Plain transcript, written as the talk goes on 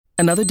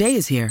Another day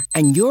is here,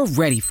 and you're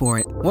ready for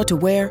it. What to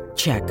wear?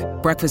 Check.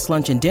 Breakfast,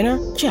 lunch, and dinner?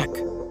 Check.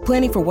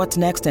 Planning for what's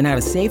next and how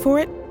to save for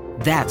it?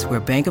 That's where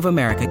Bank of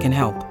America can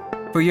help.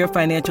 For your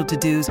financial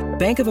to-dos,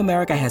 Bank of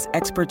America has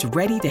experts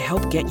ready to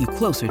help get you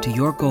closer to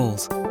your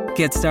goals.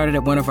 Get started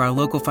at one of our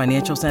local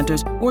financial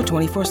centers or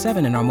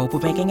 24/7 in our mobile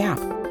banking app.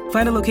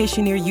 Find a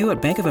location near you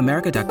at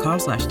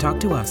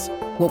bankofamerica.com/talktous.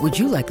 What would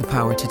you like the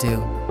power to do?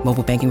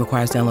 Mobile banking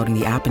requires downloading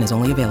the app and is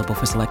only available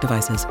for select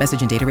devices.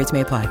 Message and data rates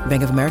may apply.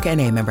 Bank of America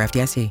N.A., member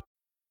FDIC.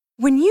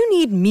 When you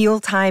need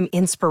mealtime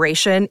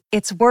inspiration,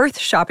 it's worth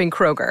shopping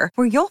Kroger,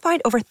 where you'll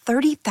find over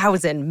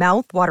 30,000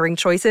 mouth-watering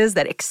choices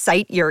that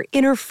excite your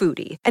inner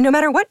foodie. And no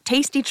matter what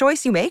tasty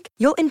choice you make,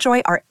 you'll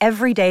enjoy our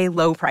everyday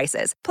low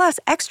prices, plus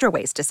extra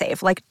ways to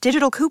save, like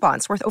digital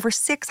coupons worth over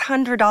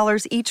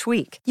 $600 each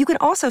week. You can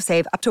also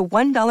save up to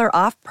 $1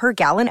 off per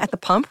gallon at the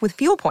pump with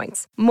fuel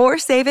points. More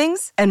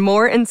savings and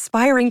more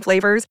inspiring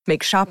flavors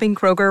make shopping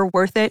Kroger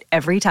worth it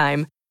every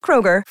time.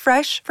 Kroger,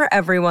 fresh for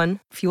everyone.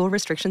 Fuel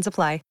restrictions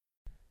apply.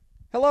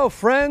 Hello,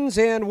 friends,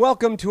 and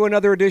welcome to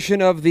another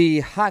edition of the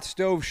Hot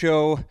Stove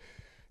Show.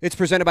 It's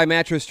presented by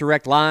Mattress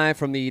Direct, live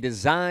from the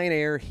Design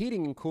Air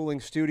Heating and Cooling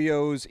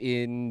Studios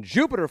in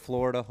Jupiter,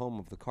 Florida, home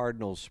of the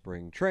Cardinals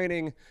spring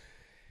training,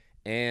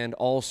 and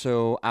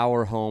also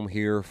our home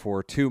here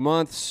for 2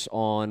 months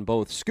on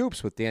both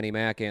Scoops with Danny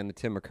Mac and the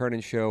Tim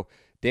McKernan Show.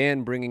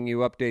 Dan bringing you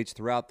updates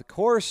throughout the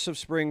course of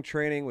spring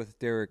training with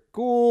Derek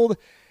Gould,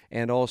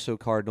 and also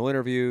Cardinal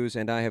interviews,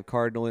 and I have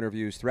Cardinal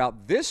interviews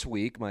throughout this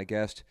week. My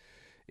guest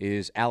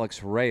is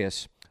Alex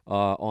Reyes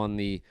on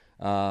the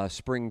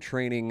spring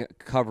training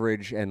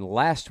coverage, and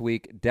last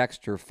week,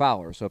 Dexter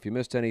Fowler. So if you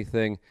missed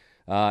anything,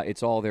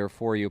 it's all there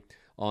for you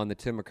on the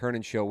Tim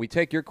McKernan Show. We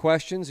take your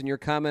questions and your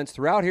comments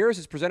throughout here. This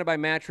is presented by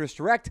Mattress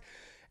Direct,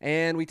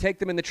 and we take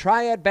them in the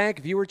Triad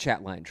Bank viewer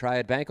chat line.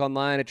 Triad Bank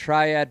online at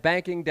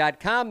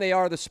triadbanking.com. They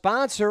are the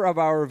sponsor of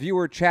our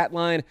viewer chat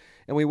line,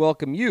 and we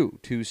welcome you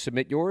to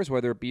submit yours,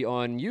 whether it be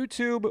on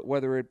YouTube,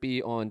 whether it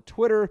be on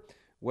Twitter,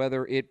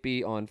 whether it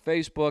be on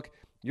Facebook.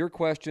 Your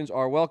questions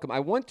are welcome. I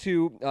want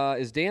to,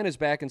 as Dan is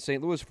back in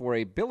St. Louis for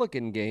a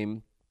Billiken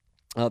game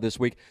this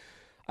week,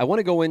 I want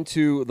to go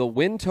into the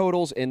win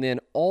totals and then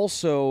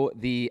also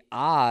the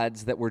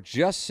odds that were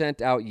just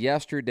sent out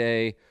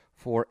yesterday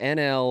for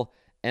NL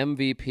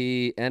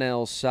MVP,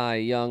 NL Cy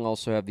Young,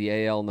 also have the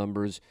AL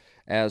numbers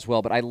as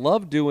well. But I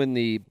love doing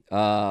the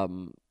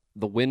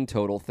win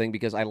total thing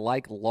because I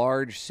like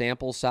large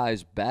sample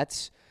size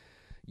bets.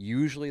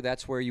 Usually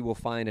that's where you will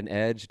find an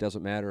edge.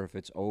 Doesn't matter if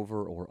it's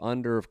over or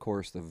under. Of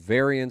course, the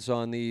variance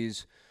on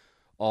these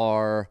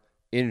are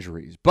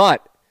injuries.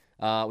 But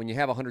when you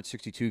have a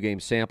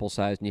 162-game sample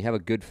size and you have a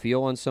good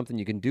feel on something,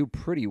 you can do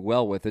pretty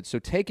well with it. So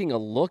taking a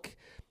look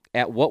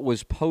at what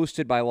was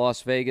posted by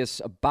Las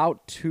Vegas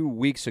about 2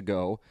 weeks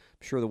ago,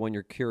 I'm sure the one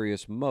you're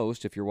curious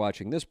most if you're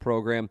watching this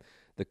program,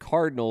 the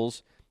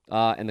Cardinals,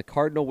 and the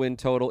Cardinal win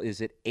total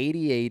is at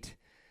 88.5.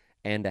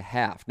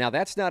 Now,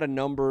 that's not a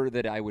number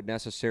that I would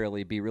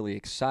necessarily be really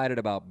excited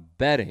about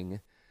betting,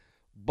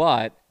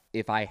 but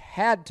if I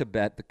had to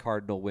bet the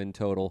Cardinal win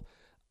total,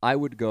 I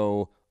would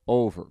go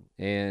over.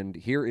 And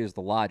here is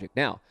the logic.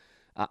 Now,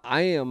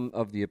 I am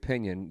of the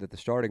opinion that the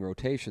starting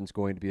rotation is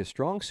going to be a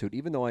strong suit,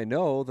 even though I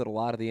know that a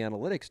lot of the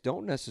analytics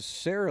don't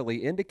necessarily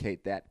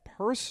indicate that.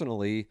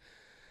 Personally,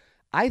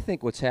 I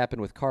think what's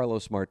happened with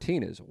Carlos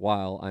Martinez,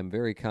 while I'm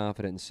very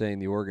confident in saying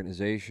the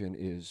organization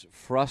is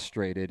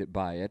frustrated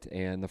by it,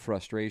 and the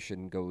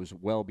frustration goes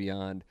well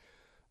beyond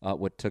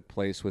what took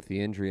place with the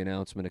injury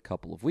announcement a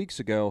couple of weeks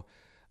ago,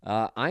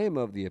 I am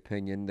of the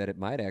opinion that it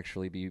might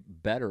actually be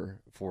better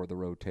for the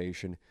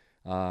rotation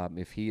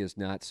if he is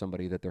not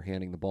somebody that they're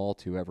handing the ball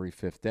to every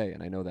fifth day.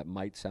 And I know that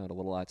might sound a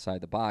little outside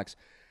the box,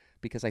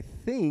 because I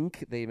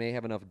think they may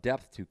have enough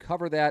depth to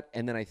cover that,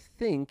 and then I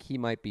think he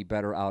might be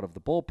better out of the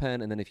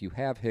bullpen. And then if you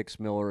have Hicks,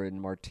 Miller, and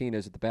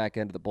Martinez at the back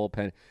end of the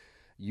bullpen,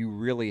 you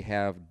really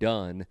have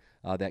done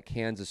that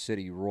Kansas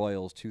City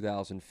Royals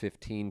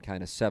 2015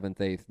 kind of 7th,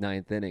 8th,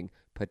 9th inning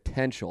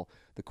potential.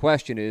 The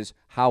question is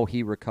how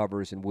he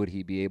recovers and would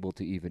he be able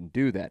to even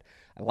do that.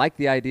 I like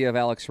the idea of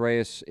Alex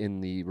Reyes in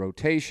the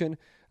rotation,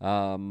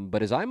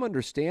 but as I'm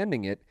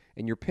understanding it,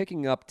 and you're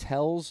picking up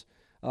tells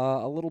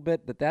a little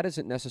bit that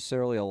isn't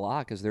necessarily a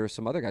lock, because there are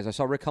some other guys. I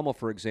saw Rick Hummel,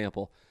 for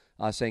example,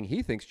 saying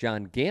he thinks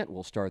John Gant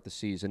will start the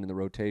season in the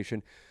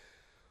rotation.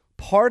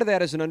 Part of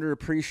that is an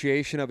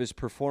underappreciation of his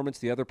performance.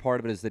 The other part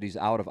of it is that he's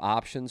out of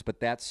options, but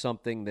that's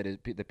something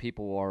that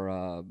people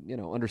are,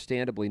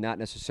 understandably not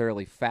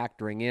necessarily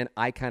factoring in.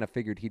 I kind of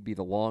figured he'd be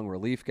the long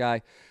relief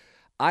guy.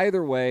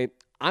 Either way,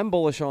 I'm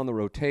bullish on the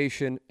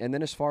rotation. And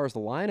then as far as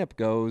the lineup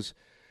goes,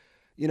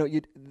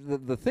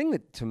 the thing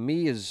that to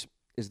me is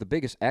the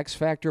biggest X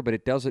factor, but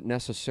it doesn't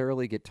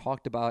necessarily get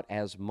talked about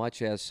as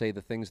much as, say,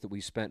 the things that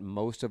we spent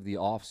most of the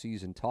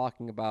offseason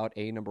talking about.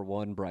 A, number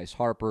one, Bryce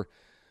Harper.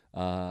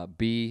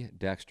 B,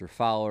 Dexter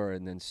Fowler.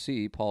 And then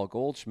C, Paul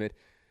Goldschmidt,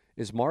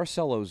 is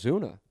Marcell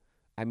Ozuna.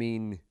 I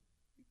mean,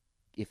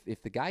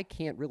 if the guy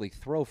can't really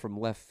throw from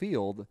left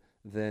field,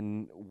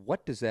 then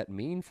what does that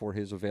mean for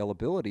his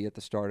availability at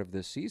the start of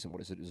this season? What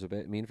does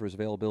it mean for his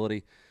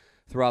availability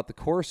throughout the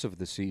course of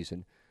the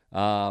season?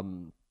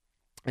 And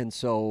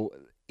so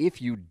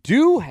if you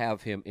do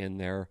have him in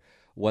there,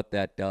 what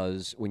that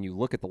does when you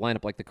look at the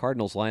lineup, like the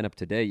Cardinals lineup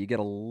today, you get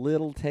a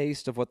little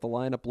taste of what the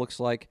lineup looks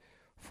like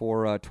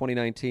for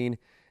 2019,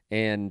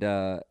 and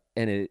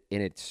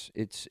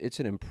it's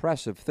an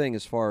impressive thing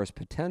as far as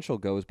potential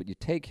goes. But you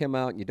take him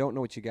out, and you don't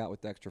know what you got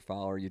with Dexter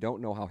Fowler. You don't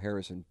know how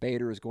Harrison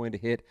Bader is going to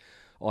hit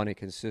on a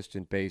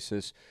consistent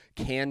basis.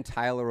 Can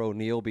Tyler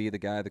O'Neill be the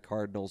guy the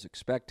Cardinals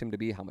expect him to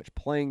be? How much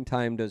playing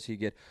time does he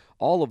get?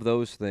 All of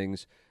those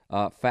things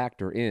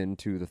factor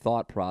into the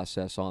thought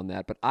process on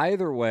that. But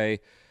either way,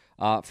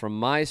 from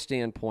my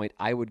standpoint,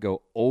 I would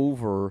go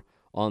over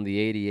on the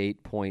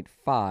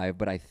 88.5,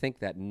 but I think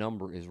that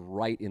number is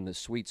right in the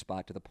sweet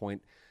spot to the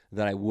point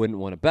that I wouldn't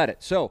want to bet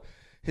it. So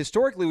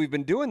historically, we've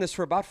been doing this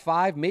for about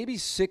 5, maybe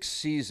 6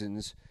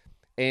 seasons,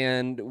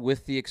 and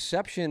with the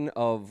exception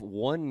of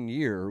 1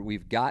 year,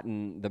 we've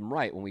gotten them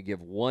right when we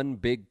give one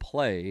big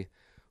play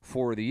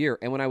for the year.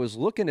 And when I was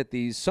looking at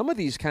these, some of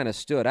these kind of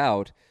stood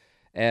out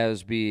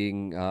as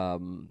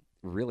being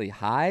really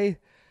high.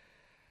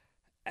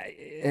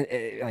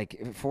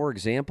 Like, for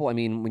example, I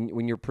mean,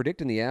 when you're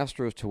predicting the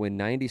Astros to win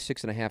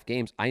 96.5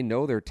 games, I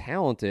know they're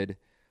talented,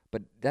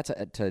 but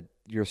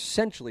you're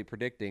essentially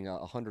predicting a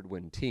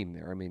 100-win team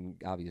there. I mean,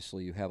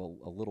 obviously you have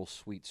a little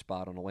sweet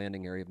spot on a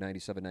landing area of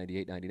 97,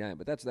 98, 99,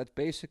 but that's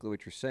basically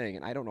what you're saying.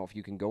 And I don't know if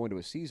you can go into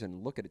a season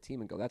and look at a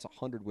team and go, that's a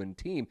 100-win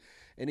team.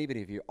 And even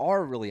if you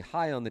are really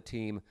high on the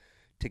team,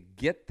 to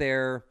get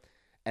there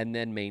and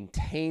then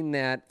maintain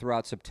that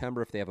throughout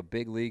September, if they have a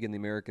big lead in the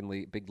American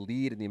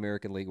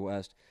League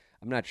West,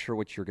 I'm not sure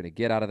what you're going to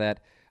get out of that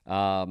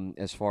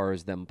as far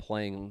as them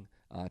playing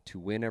to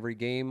win every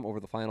game over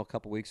the final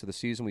couple weeks of the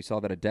season. We saw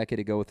that a decade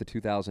ago with the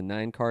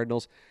 2009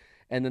 Cardinals.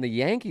 And then the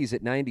Yankees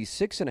at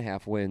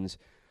 96.5 wins,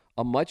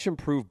 a much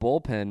improved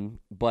bullpen,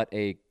 but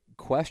a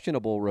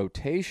questionable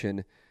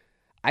rotation.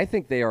 I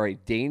think they are a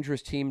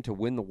dangerous team to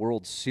win the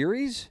World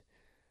Series,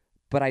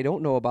 but I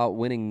don't know about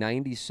winning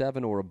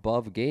 97 or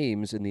above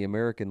games in the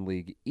American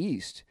League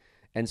East.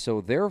 And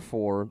so,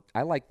 therefore,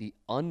 I like the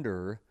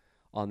under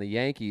on the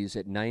Yankees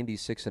at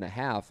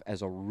 96.5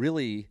 as a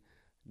really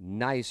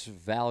nice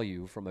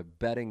value from a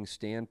betting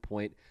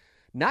standpoint.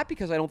 Not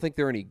because I don't think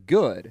they're any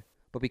good,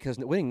 but because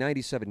winning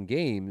 97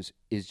 games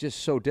is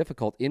just so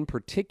difficult, in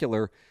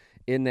particular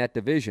in that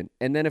division.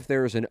 And then if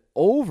there's an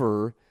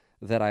over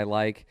that I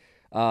like,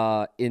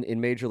 in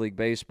Major League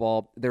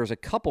Baseball, there's a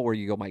couple where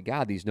you go, my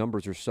God, these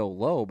numbers are so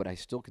low, but I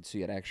still could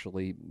see it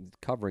actually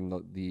covering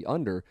the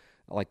under,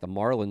 like the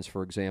Marlins,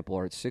 for example,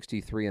 are at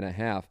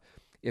 63.5.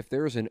 If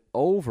there's an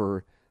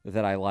over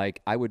that I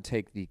like, I would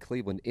take the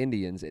Cleveland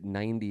Indians at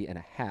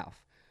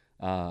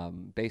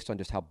 90.5. Based on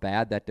just how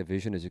bad that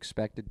division is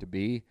expected to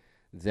be,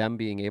 them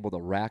being able to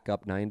rack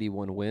up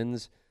 91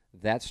 wins,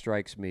 that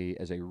strikes me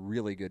as a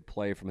really good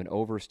play from an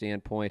over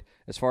standpoint.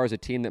 As far as a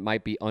team that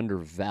might be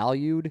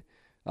undervalued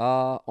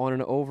on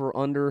an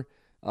over-under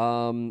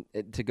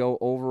to go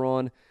over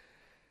on,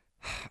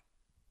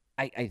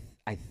 I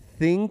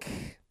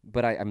think,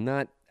 but I'm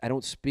not. I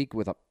don't speak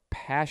with a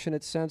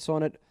passionate sense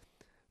on it,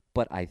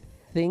 but I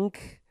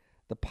think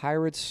the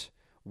Pirates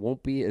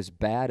won't be as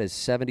bad as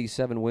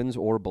 77 wins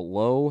or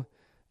below.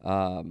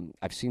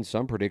 I've seen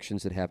some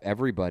predictions that have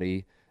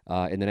everybody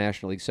in the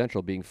National League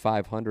Central being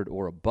 500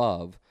 or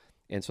above,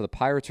 and so the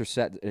Pirates are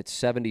set at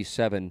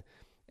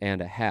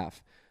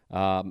 77.5.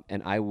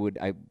 And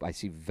I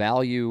see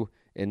value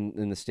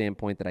in the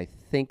standpoint that I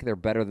think they're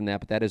better than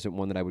that, but that isn't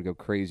one that I would go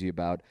crazy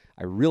about.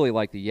 I really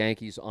like the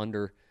Yankees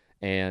under,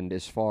 and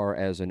as far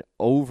as an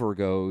over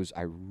goes,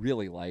 I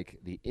really like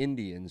the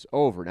Indians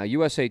over. Now,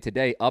 USA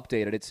Today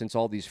updated it since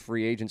all these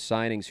free agent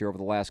signings here over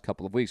the last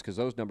couple of weeks, because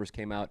those numbers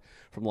came out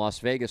from Las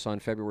Vegas on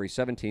February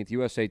 17th.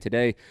 USA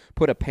Today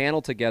put a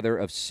panel together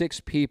of 6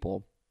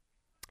 people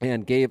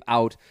and gave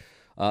out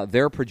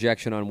their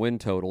projection on win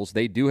totals.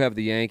 They do have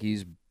the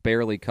Yankees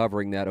barely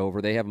covering that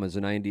over. They have them as a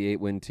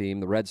 98-win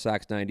team. The Red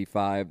Sox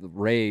 95, the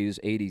Rays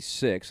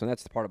 86, and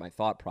that's the part of my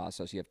thought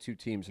process. You have 2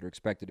 teams that are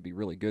expected to be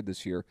really good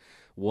this year.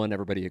 One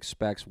everybody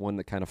expects, one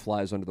that kind of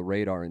flies under the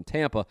radar in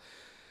Tampa.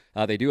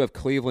 They do have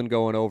Cleveland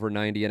going over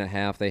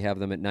 90.5. They have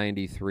them at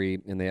 93,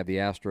 and they have the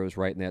Astros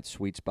right in that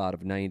sweet spot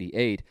of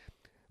 98.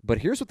 But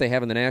here's what they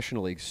have in the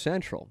National League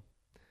Central.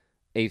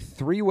 A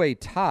 3-way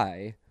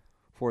tie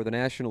for the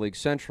National League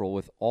Central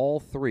with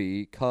all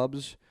 3,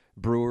 Cubs,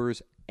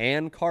 Brewers,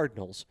 and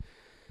Cardinals,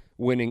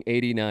 winning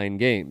 89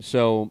 games.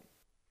 So,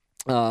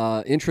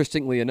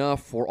 interestingly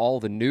enough, for all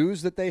the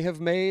news that they have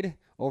made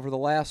over the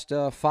last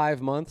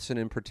 5 months, and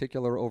in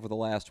particular over the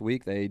last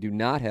week, they do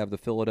not have the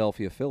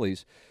Philadelphia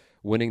Phillies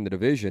winning the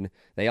division.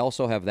 They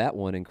also have that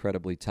one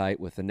incredibly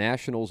tight with the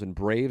Nationals and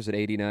Braves at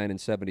 89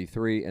 and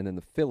 73, and then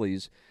the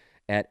Phillies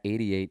at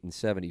 88 and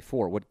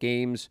 74. What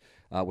games,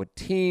 what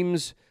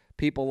teams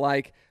people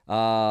like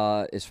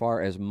as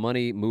far as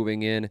money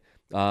moving in?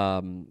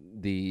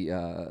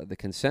 The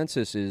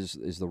consensus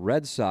is the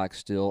Red Sox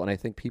still, and I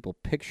think people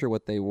picture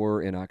what they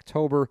were in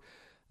October.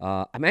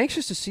 I'm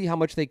anxious to see how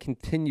much they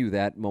continue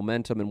that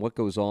momentum and what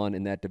goes on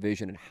in that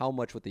division and how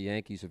much what the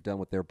Yankees have done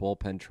with their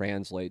bullpen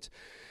translates.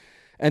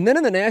 And then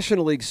in the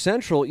National League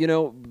Central,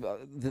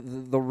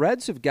 the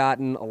Reds have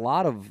gotten a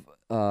lot of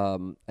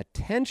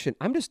attention.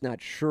 I'm just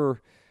not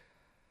sure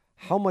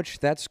how much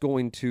that's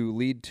going to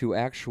lead to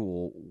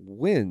actual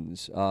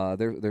wins.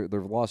 Their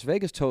Las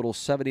Vegas total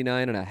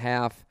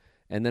 79.5,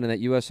 and then in that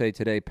USA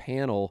Today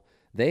panel,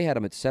 they had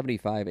them at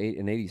 75, 8,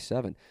 and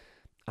 87.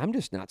 I'm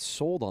just not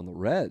sold on the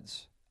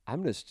Reds.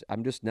 I'm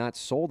just not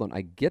sold on.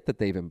 I get that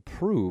they've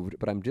improved,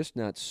 but I'm just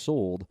not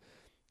sold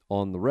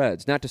on the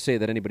Reds. Not to say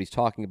that anybody's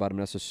talking about them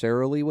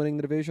necessarily winning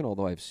the division,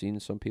 although I've seen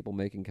some people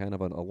making kind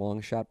of a long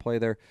shot play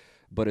there.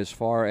 But as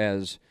far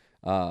as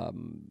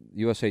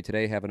USA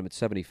Today having them at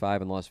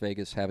 75 and Las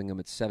Vegas having them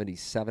at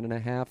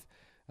 77.5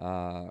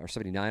 or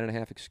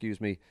 79.5, excuse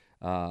me,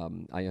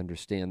 I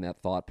understand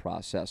that thought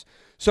process.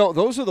 So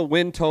those are the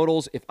win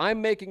totals. If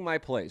I'm making my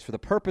plays for the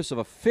purpose of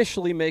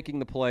officially making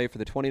the play for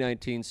the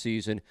 2019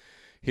 season,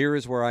 here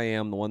is where I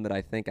am. The one that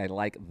I think I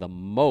like the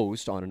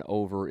most on an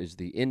over is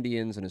the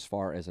Indians, and as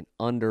far as an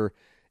under,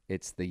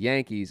 it's the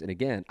Yankees. And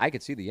again, I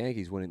could see the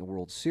Yankees winning the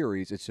World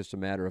Series. It's just a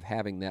matter of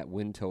having that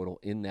win total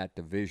in that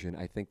division.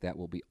 I think that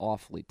will be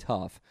awfully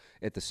tough.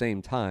 At the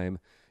same time,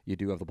 you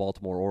do have the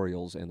Baltimore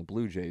Orioles and the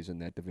Blue Jays in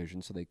that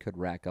division, so they could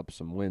rack up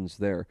some wins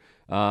there.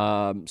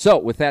 So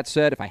with that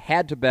said, if I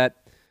had to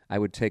bet, I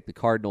would take the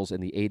Cardinals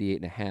in the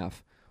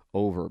 88.5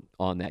 over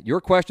on that.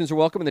 Your questions are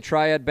welcome in the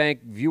Triad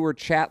Bank viewer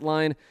chat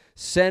line.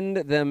 Send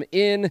them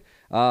in,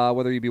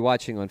 whether you be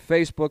watching on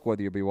Facebook,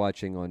 whether you be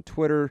watching on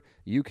Twitter.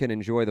 You can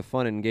enjoy the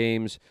fun and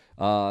games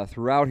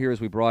throughout here as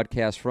we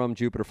broadcast from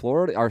Jupiter,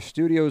 Florida. Our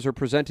studios are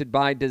presented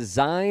by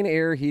Design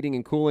Air Heating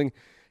and Cooling.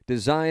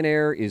 Design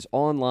Air is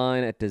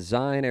online at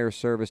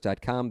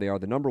designairservice.com. They are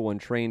the number one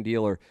train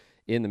dealer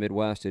in the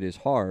Midwest. It is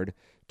hard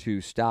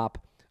to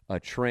stop a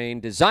train.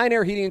 Design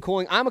Air Heating and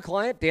Cooling. I'm a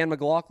client. Dan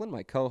McLaughlin,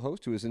 my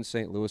co-host, who is in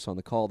St. Louis on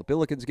the call the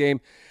Billikens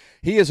game.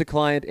 He is a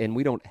client, and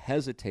we don't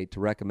hesitate to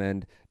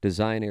recommend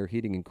Design Air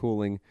Heating and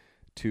Cooling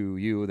to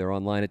you. They're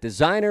online at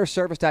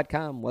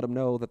designairservice.com. Let them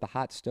know that the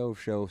Hot Stove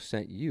Show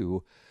sent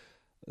you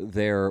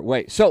their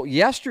way. So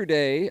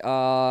yesterday,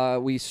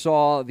 we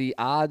saw the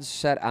odds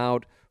set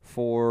out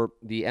for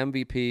the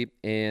MVP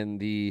and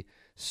the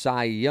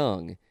Cy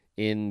Young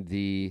in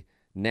the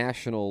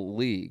National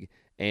League.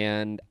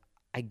 And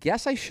I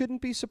guess I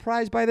shouldn't be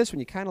surprised by this when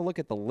you kind of look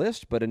at the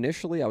list, but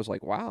initially I was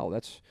like, wow,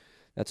 that's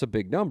a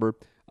big number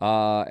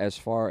as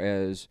far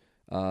as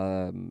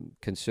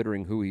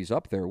considering who he's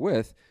up there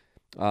with.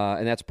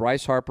 And that's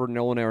Bryce Harper and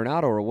Nolan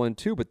Arenado are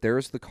 1-2, but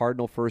there's the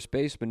Cardinal first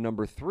baseman,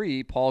 number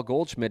 3, Paul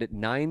Goldschmidt at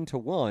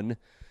 9-1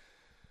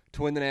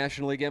 to win the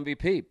National League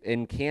MVP.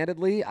 And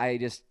candidly, I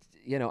just,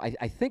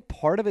 I think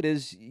part of it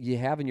is you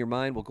have in your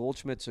mind, well,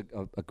 Goldschmidt's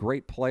a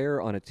great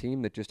player on a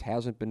team that just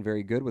hasn't been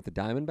very good with the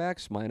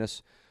Diamondbacks,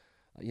 minus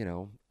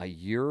a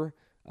year,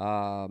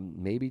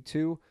 maybe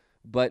 2.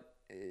 But,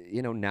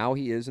 now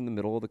he is in the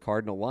middle of the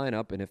Cardinal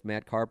lineup. And if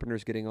Matt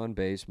Carpenter's getting on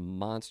base,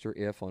 monster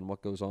if on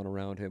what goes on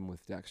around him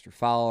with Dexter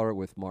Fowler,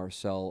 with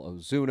Marcell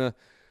Ozuna,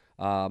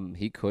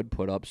 he could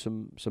put up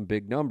some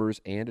big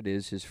numbers. And it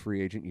is his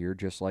free agent year,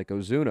 just like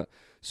Ozuna.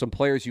 Some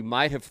players you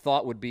might have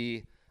thought would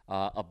be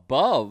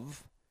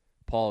above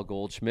Paul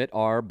Goldschmidt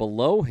are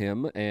below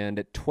him. And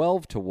at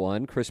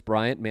 12-1, Chris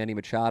Bryant, Manny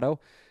Machado,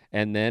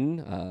 and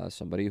then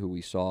somebody who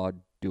we saw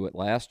do it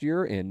last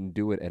year and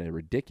do it at a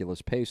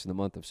ridiculous pace in the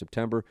month of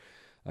September,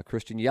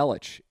 Christian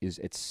Yelich is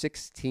at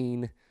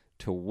 16-1.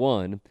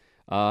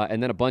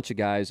 And then a bunch of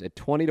guys at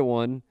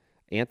 20-1,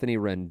 Anthony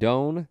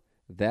Rendon.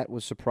 That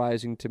was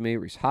surprising to me.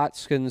 Rhys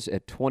Hoskins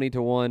at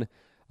 20-1.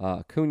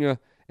 Acuna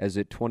as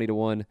at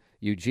 20-1.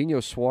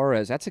 Eugenio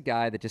Suarez, that's a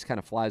guy that just kind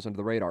of flies under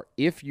the radar.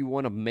 If you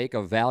want to make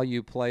a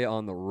value play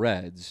on the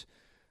Reds,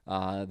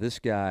 this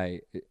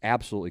guy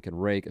absolutely can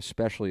rake,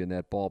 especially in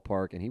that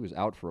ballpark, and he was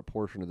out for a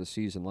portion of the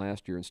season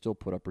last year and still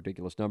put up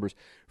ridiculous numbers.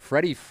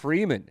 Freddie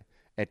Freeman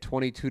at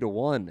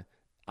 22-1,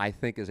 I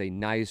think, is a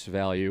nice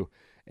value.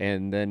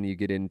 And then you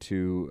get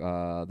into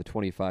the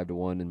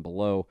 25-1 and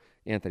below.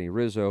 Anthony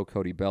Rizzo,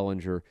 Cody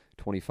Bellinger,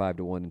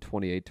 25-1 and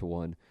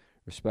 28-1,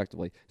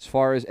 respectively. As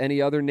far as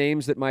any other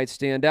names that might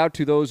stand out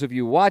to those of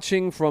you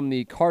watching from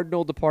the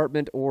Cardinal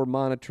department or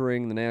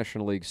monitoring the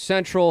National League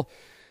Central,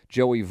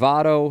 Joey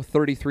Votto,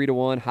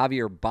 33-1.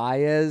 Javier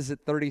Baez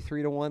at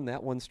 33-1.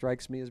 That one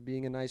strikes me as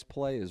being a nice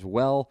play as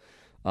well.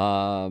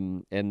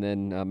 And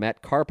then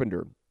Matt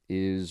Carpenter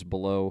is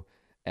below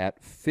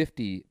at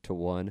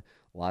 50-1.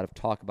 A lot of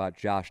talk about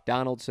Josh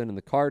Donaldson and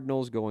the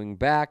Cardinals going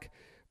back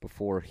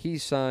before he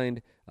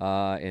signed,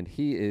 and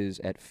he is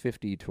at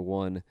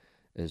 50-1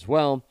 as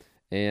well.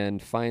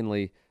 And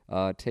finally,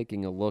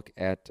 taking a look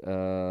at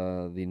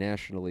the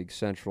National League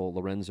Central,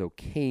 Lorenzo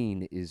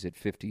Cain is at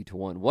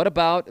 50-1. What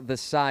about the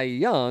Cy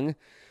Young?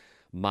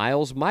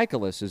 Miles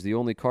Mikolas is the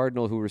only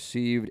Cardinal who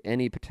received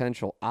any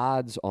potential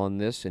odds on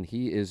this, and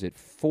he is at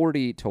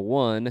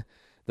 40-1.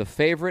 The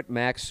favorite,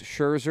 Max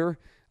Scherzer,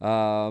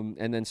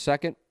 and then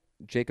second,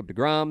 Jacob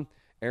deGrom,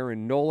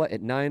 Aaron Nola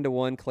at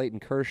 9-1, Clayton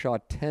Kershaw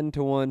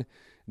 10-1,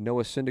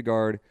 Noah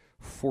Syndergaard,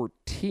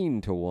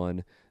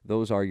 14-1.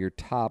 Those are your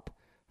top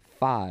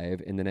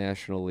 5 in the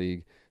National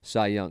League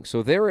Cy Young.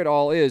 So there it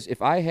all is.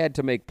 If I had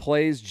to make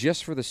plays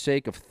just for the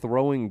sake of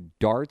throwing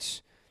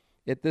darts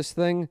at this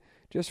thing,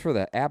 just for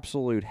the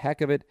absolute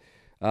heck of it,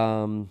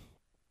 I'm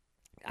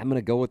going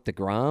to go with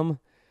DeGrom.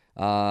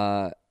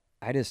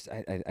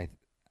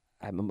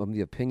 I'm of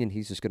the opinion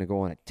he's just going to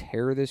go on a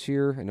tear this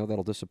year. I know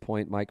that'll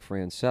disappoint Mike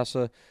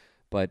Francesa,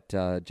 but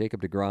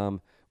Jacob DeGrom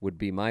would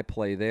be my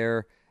play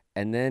there.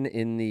 And then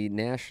in the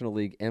National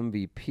League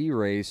MVP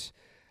race,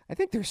 I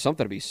think there's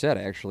something to be said,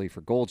 actually,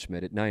 for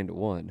Goldschmidt at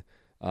 9-1.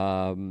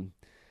 From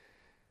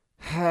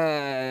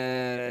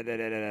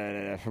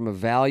a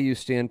value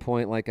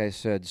standpoint, like I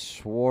said,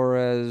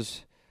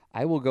 Suarez,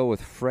 I will go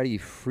with Freddie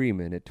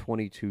Freeman at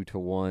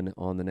 22-1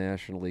 on the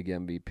National League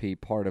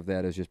MVP. Part of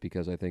that is just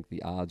because I think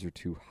the odds are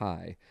too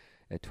high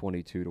at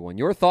 22-1.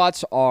 Your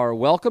thoughts are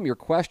welcome. Your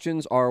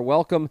questions are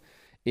welcome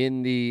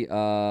in the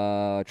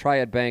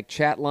Triad Bank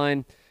chat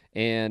line,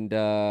 and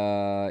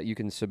you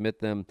can submit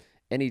them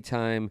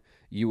anytime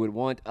you would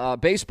want.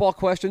 Baseball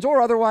questions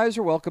or otherwise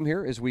are welcome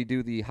here as we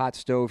do the Hot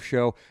Stove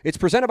Show. It's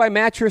presented by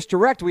Mattress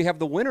Direct. We have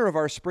the winner of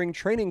our spring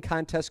training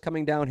contest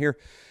coming down here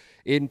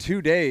in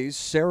 2 days.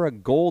 Sarah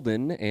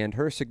Golden and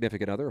her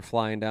significant other are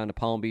flying down to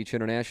Palm Beach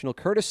International,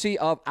 courtesy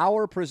of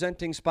our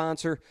presenting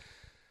sponsor,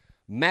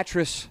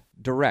 Mattress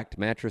Direct.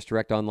 Mattress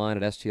Direct online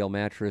at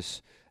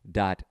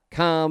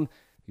stlmattress.com.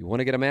 If you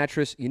want to get a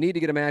mattress, you need to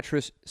get a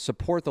mattress.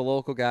 Support the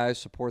local guys.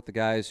 Support the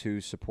guys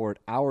who support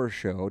our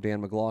show,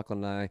 Dan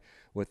McLaughlin and I,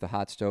 with the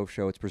Hot Stove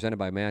Show. It's presented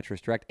by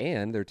Mattress Direct,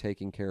 and they're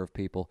taking care of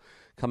people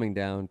coming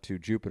down to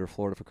Jupiter,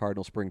 Florida for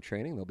Cardinal spring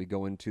training. They'll be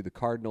going to the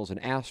Cardinals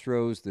and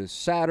Astros this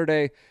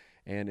Saturday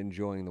and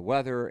enjoying the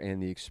weather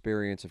and the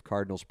experience of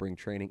Cardinal spring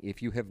training.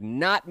 If you have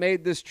not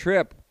made this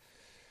trip,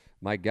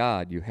 my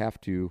God, you have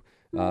to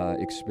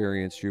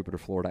experience Jupiter,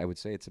 Florida. I would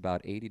say it's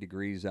about 80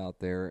 degrees out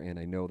there, and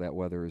I know that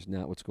weather is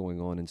not what's going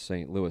on in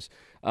St. Louis.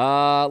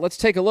 Let's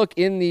take a look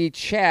in the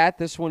chat.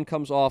 This one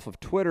comes off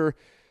of Twitter.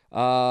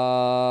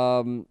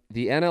 The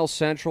NL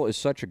Central is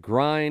such a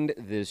grind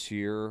this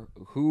year.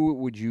 Who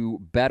would you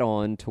bet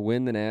on to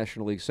win the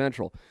National League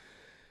Central?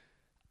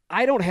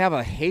 I don't have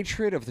a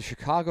hatred of the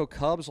Chicago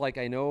Cubs like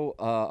I know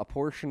a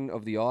portion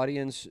of the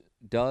audience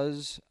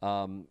does.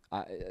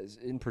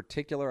 In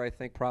particular, I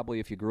think probably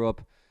if you grew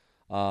up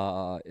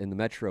in the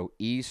Metro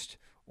East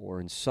or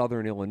in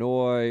Southern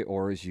Illinois,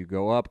 or as you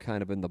go up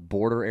kind of in the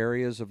border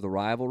areas of the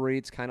rivalry,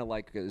 it's kind of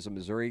like as a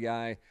Missouri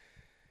guy,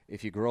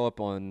 if you grow up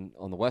on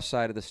the west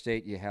side of the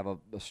state, you have a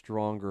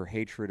stronger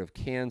hatred of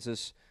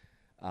Kansas.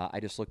 I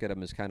just look at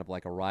them as kind of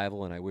like a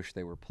rival, and I wish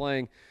they were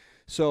playing.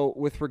 So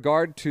with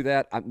regard to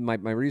that,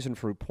 my reason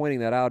for pointing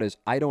that out is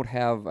I don't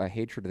have a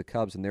hatred of the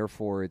Cubs, and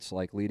therefore it's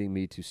like leading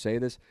me to say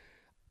this.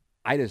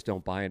 I just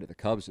don't buy into the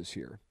Cubs this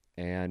year.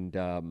 And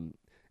I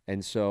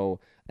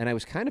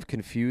was kind of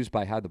confused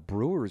by how the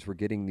Brewers were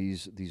getting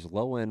these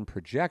low-end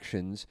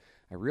projections.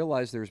 I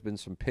realized there's been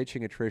some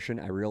pitching attrition.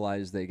 I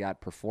realized they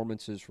got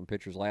performances from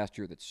pitchers last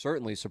year that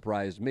certainly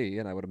surprised me,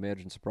 and I would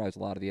imagine surprised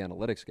a lot of the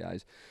analytics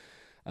guys.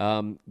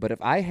 But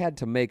if I had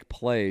to make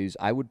plays,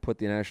 I would put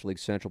the National League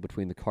Central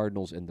between the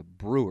Cardinals and the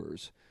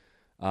Brewers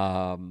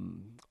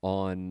on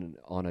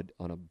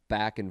a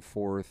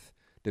back-and-forth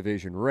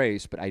division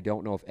race, but I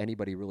don't know if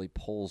anybody really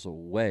pulls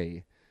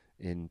away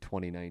in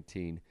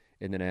 2019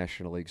 in the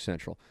National League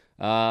Central.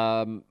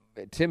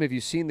 Tim, have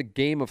you seen the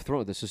Game of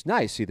Thrones? This is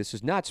nice. See, this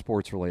is not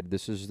sports related.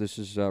 This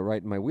is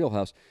right in my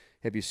wheelhouse.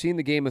 Have you seen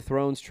the Game of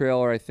Thrones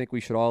trailer? I think we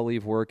should all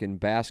leave work and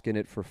bask in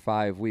it for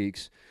 5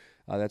 weeks.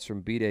 That's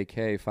from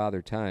BDK,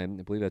 Father Time.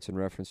 I believe that's in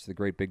reference to the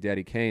great Big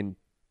Daddy Kane.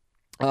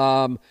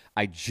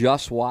 I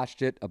just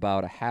watched it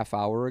about a half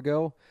hour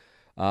ago.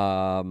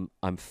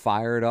 I'm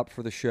fired up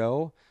for the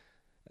show,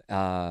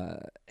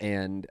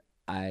 and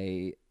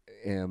I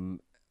am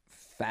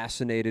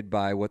fascinated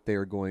by what they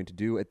are going to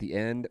do at the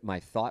end. My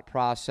thought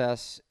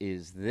process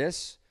is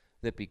this,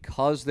 that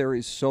because there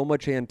is so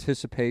much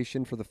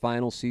anticipation for the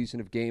final season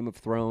of Game of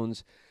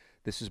Thrones,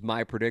 this is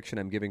my prediction.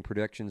 I'm giving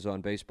predictions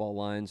on baseball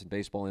lines and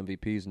baseball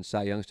MVPs and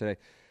Cy Youngs today,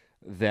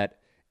 that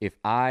if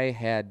I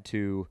had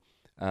to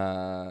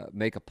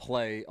make a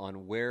play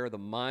on where the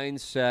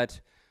mindset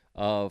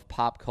of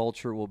pop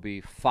culture will be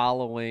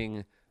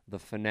following the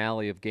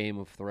finale of Game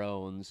of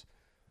Thrones,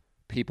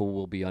 people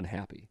will be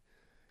unhappy.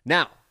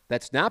 Now,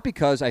 that's not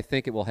because I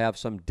think it will have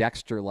some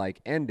Dexter-like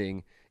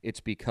ending. It's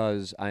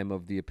because I'm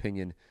of the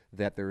opinion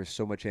that there is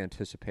so much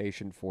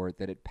anticipation for it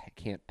that it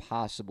can't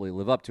possibly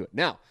live up to it.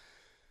 Now,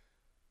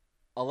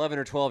 11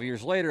 or 12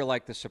 years later,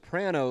 like The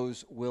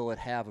Sopranos, will it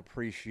have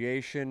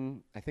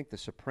appreciation? I think The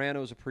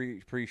Sopranos'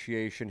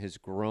 appreciation has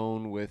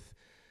grown with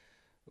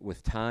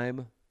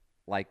time.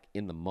 Like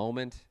in the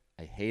moment,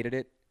 I hated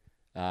it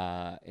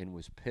and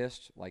was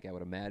pissed, like I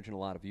would imagine a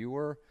lot of you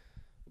were.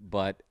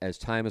 But as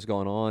time has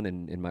gone on,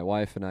 and my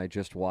wife and I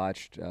just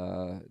watched,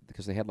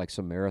 because they had like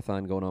some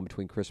marathon going on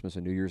between Christmas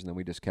and New Year's, and then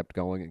we just kept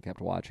going and kept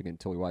watching it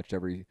until we watched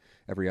every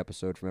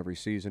episode from every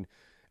season.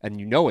 And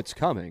you know it's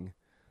coming,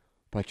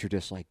 but you're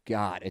just like,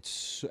 God,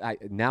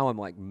 now I'm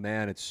like,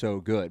 man, it's so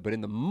good. But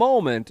in the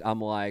moment,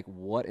 I'm like,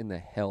 what in the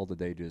hell did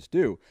they just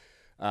do?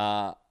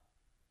 I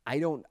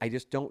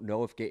just don't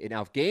know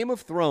if Game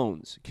of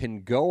Thrones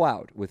can go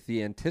out with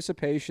the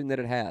anticipation that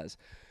it has,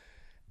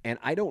 and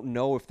I don't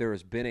know if there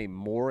has been a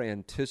more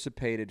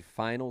anticipated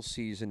final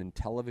season in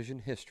television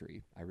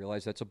history. I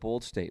realize that's a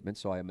bold statement,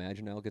 so I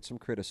imagine I'll get some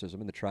criticism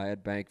in the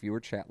Triad Bank viewer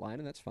chat line,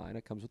 and that's fine.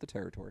 It comes with the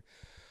territory.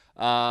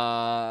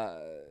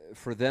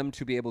 For them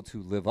to be able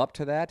to live up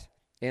to that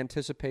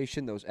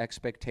anticipation, those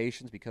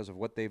expectations, because of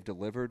what they've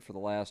delivered for the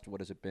last,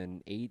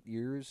 8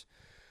 years,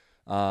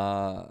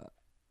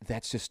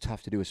 that's just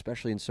tough to do,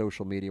 especially in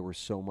social media where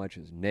so much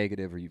is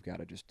negative, or you've got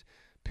to just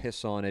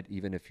piss on it,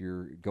 even if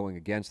you're going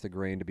against the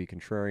grain to be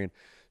contrarian.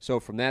 So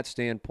from that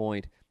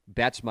standpoint,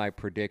 that's my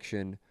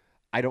prediction.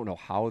 I don't know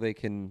how they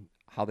can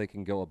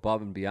go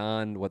above and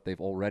beyond what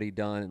they've already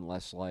done,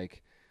 unless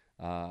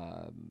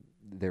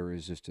there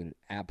is just an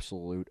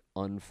absolute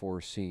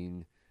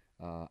unforeseen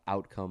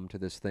outcome to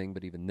this thing.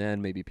 But even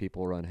then, maybe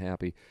people are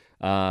unhappy.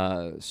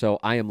 So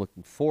I am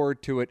looking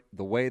forward to it.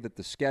 The way that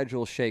the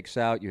schedule shakes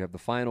out, you have the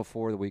Final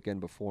Four the weekend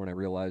before, and I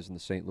realize in the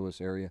St. Louis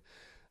area,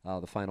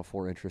 the Final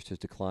Four interest has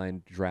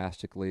declined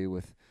drastically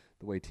with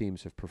the way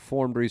teams have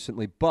performed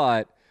recently.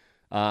 But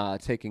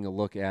taking a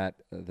look at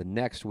the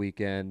next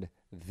weekend,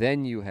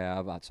 then you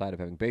have, outside of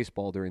having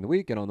baseball during the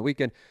week and on the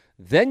weekend,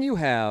 then you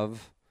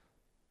have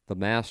the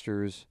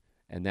Masters,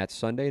 and that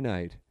Sunday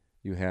night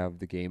you have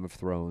the Game of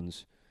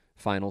Thrones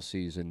final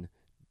season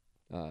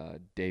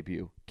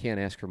debut. Can't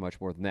ask for much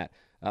more than that.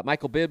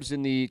 Michael Bibbs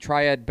in the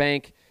Triad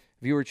Bank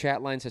viewer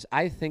chat line says,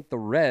 I think the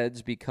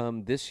Reds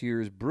become this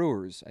year's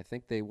Brewers. I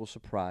think they will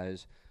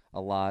surprise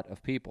a lot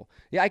of people.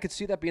 Yeah, I could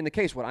see that being the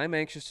case. What I'm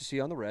anxious to see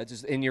on the Reds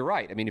is, and you're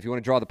right, I mean, if you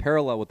want to draw the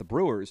parallel with the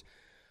Brewers,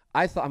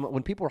 I thought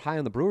when people were high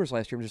on the Brewers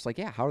last year, I'm just like,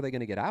 yeah, how are they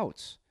going to get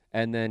outs?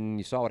 And then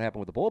you saw what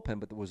happened with the bullpen,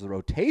 but there was the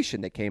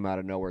rotation that came out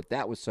of nowhere.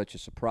 That was such a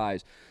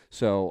surprise.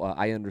 So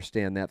I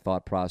understand that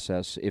thought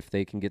process. If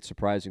they can get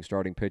surprising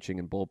starting pitching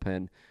and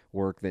bullpen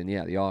work, then,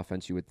 yeah, the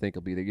offense you would think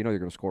will be there. You know you're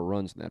going to score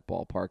runs in that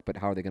ballpark, but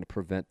how are they going to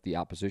prevent the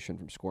opposition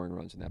from scoring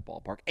runs in that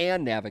ballpark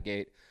and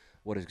navigate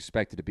what is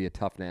expected to be a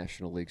tough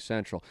National League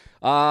Central?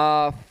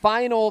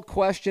 Final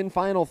question,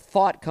 final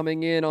thought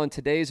coming in on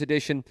today's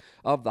edition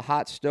of the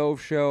Hot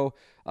Stove Show,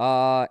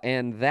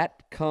 and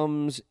that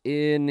comes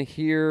in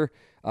here.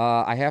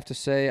 I have to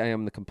say I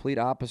am the complete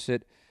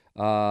opposite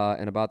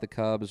and about the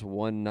Cubs,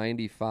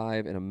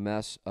 195 and a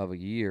mess of a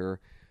year.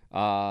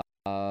 I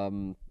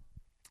don't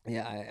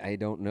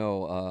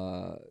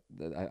know.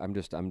 I'm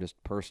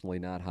just personally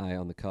not high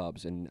on the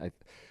Cubs, and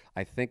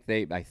I think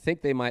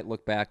they might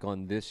look back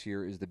on this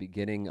year as the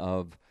beginning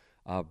of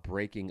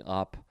breaking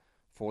up,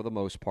 for the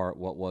most part,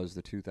 what was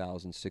the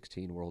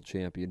 2016 World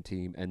Champion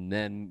team, and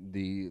then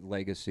the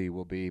legacy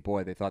will be,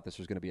 boy, they thought this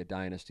was going to be a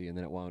dynasty, and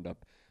then it wound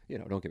up.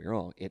 Don't get me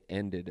wrong, it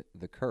ended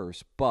the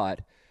curse,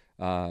 but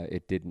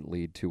it didn't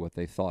lead to what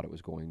they thought it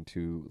was going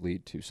to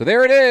lead to. So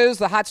there it is,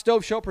 the Hot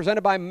Stove Show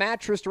presented by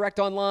Mattress Direct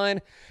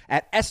online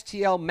at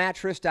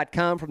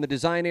stlmattress.com from the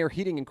Design Air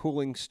Heating and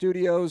Cooling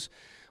Studios.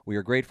 We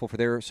are grateful for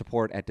their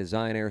support at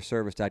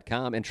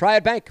designairservice.com and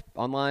Triad Bank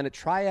online at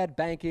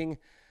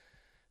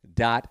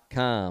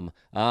triadbanking.com.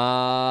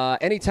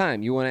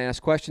 Anytime you want to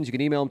ask questions, you can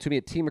email them to me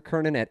at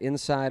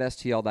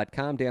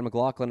tmckernan@insidestl.com. Dan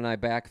McLaughlin and I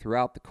back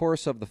throughout the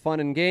course of the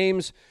fun and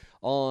games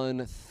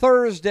on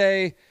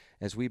Thursday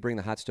as we bring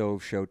the Hot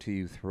Stove Show to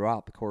you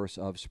throughout the course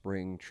of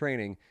spring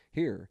training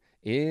here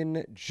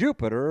in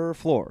Jupiter,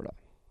 Florida.